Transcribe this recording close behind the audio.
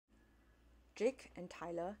Jake and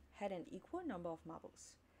Tyler had an equal number of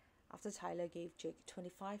marbles. After Tyler gave Jake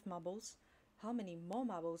 25 marbles, how many more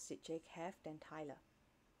marbles did Jake have than Tyler?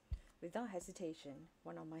 Without hesitation,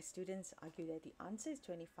 one of my students argued that the answer is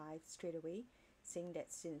 25 straight away, saying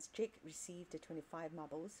that since Jake received the 25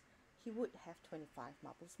 marbles, he would have 25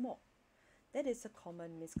 marbles more. That is a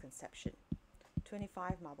common misconception.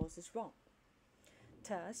 25 marbles is wrong.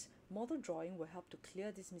 Thus, model drawing will help to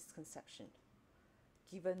clear this misconception.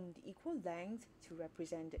 Given the equal length to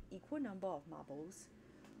represent the equal number of marbles,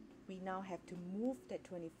 we now have to move that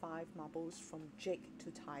 25 marbles from Jake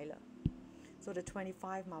to Tyler. So the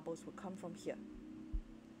 25 marbles will come from here.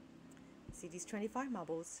 See these 25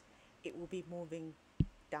 marbles, it will be moving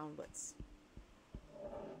downwards.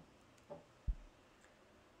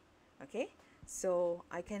 Okay, so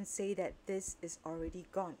I can say that this is already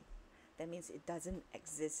gone. That means it doesn't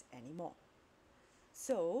exist anymore.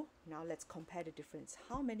 So now let's compare the difference.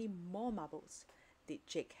 How many more marbles did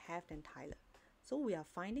Jake have than Tyler? So we are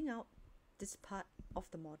finding out this part of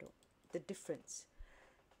the model, the difference.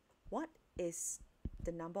 What is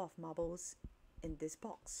the number of marbles in this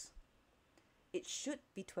box? It should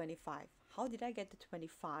be 25. How did I get to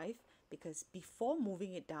 25? Because before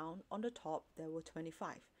moving it down on the top, there were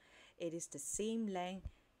 25. It is the same length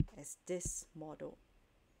as this model.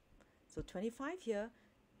 So 25 here,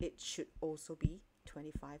 it should also be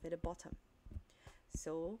 25 at the bottom.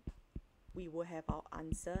 So we will have our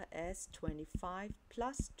answer as 25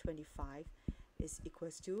 plus 25 is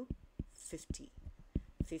equals to 50.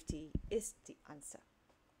 50 is the answer.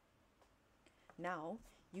 Now,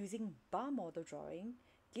 using bar model drawing,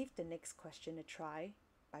 give the next question a try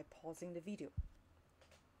by pausing the video.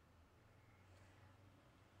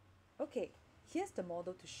 Okay, here's the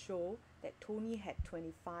model to show that Tony had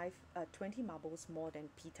 20 marbles more than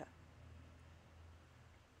Peter.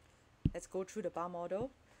 Let's go through the bar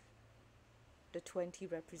model. The 20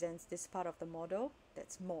 represents this part of the model,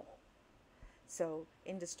 that's more. So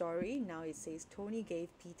in the story, now it says Tony gave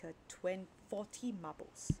Peter 40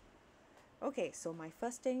 marbles. Okay, so my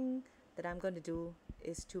first thing that I'm going to do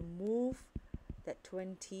is to move that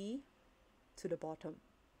 20 to the bottom.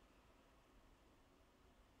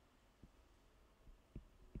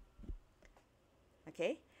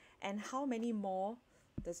 Okay, and how many more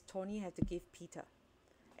does Tony have to give Peter?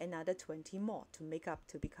 Another 20 more to make up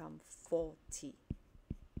to become 40.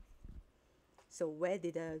 So where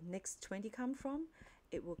did the next 20 come from?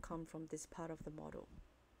 It will come from this part of the model.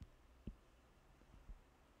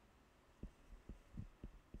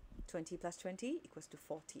 20 plus 20 equals to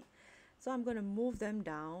 40. So I'm going to move them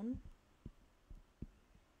down.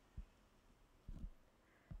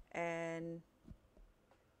 And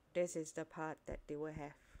this is the part that they will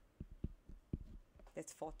have.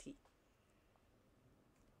 That's 40.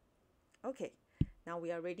 Okay, now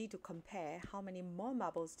we are ready to compare how many more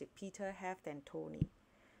marbles did Peter have than Tony.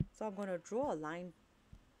 So I'm going to draw a line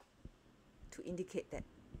to indicate that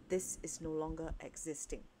this is no longer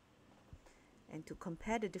existing. And to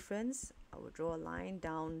compare the difference, I will draw a line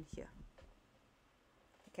down here.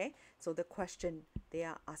 Okay, so the question they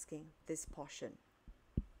are asking, this portion,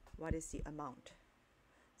 what is the amount?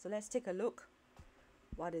 So let's take a look.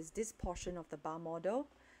 What is this portion of the bar model?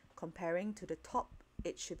 Comparing to the top,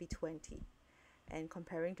 it should be 20. And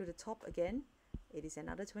comparing to the top again, it is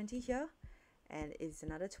another 20 here. And it's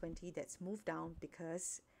another 20 that's moved down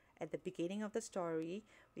because at the beginning of the story,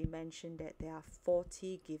 we mentioned that there are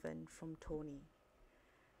 40 given from Tony.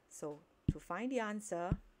 So to find the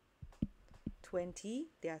answer, 20,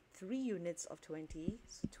 there are 3 units of 20.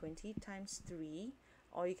 So 20 times 3,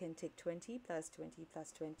 or you can take 20 plus 20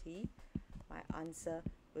 plus 20. My answer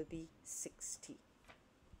will be 60.